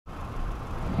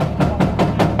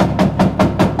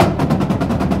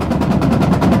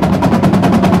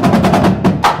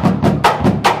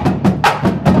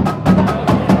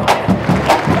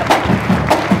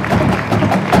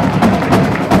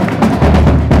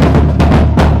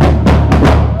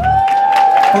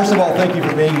First of all, thank you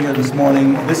for being here this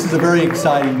morning. This is a very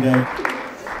exciting day.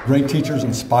 Great teachers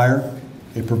inspire,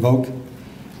 they provoke,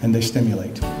 and they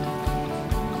stimulate.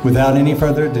 Without any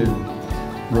further ado,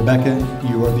 Rebecka,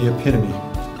 you are the epitome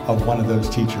of one of those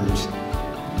teachers.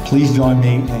 Please join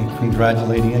me in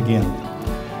congratulating again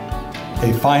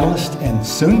a finalist and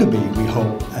soon to be, we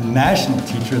hope, a National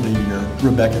Teacher of the Year,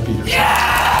 Rebecka Peterson.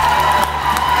 Yeah!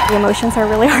 The emotions are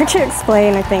really hard to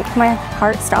explain. I think my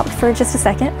heart stopped for just a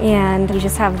second, and you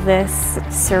just have this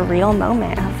surreal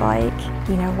moment of like,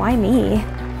 you know, why me?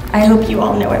 I hope you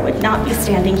all know I would not be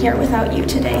standing here without you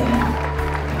today.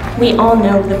 We all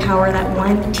know the power that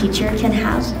one teacher can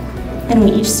have, and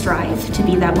we each strive to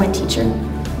be that one teacher.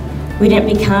 We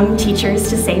didn't become teachers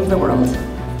to save the world.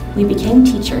 We became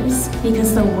teachers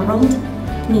because the world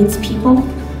needs people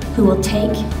who will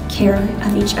take care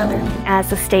of each other. As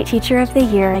the State Teacher of the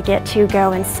Year, I get to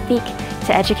go and speak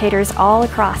to educators all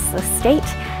across the state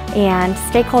and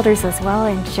stakeholders as well,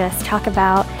 and just talk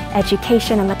about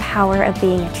education and the power of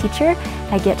being a teacher.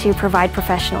 I get to provide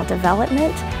professional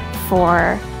development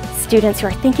for students who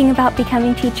are thinking about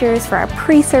becoming teachers, for our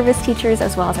pre-service teachers,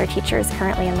 as well as our teachers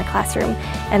currently in the classroom.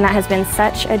 And that has been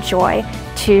such a joy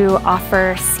to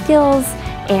offer skills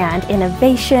and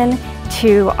innovation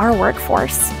to our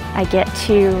workforce. I get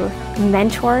to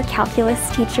mentor calculus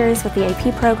teachers with the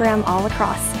AP program all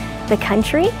across the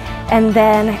country. And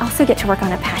then I also get to work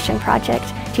on a passion project,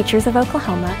 Teachers of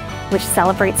Oklahoma, which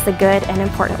celebrates the good and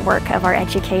important work of our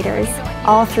educators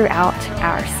all throughout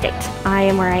our state. I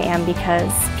am where I am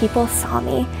because people saw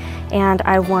me, and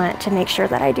I want to make sure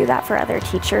that I do that for other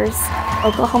teachers.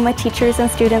 Oklahoma teachers and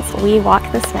students, we walk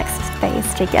this next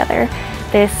phase together.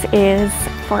 This is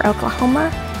for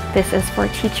Oklahoma, this is for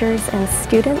teachers and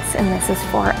students, and this is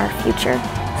for our future.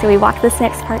 So we walk this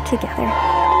next part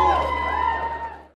together.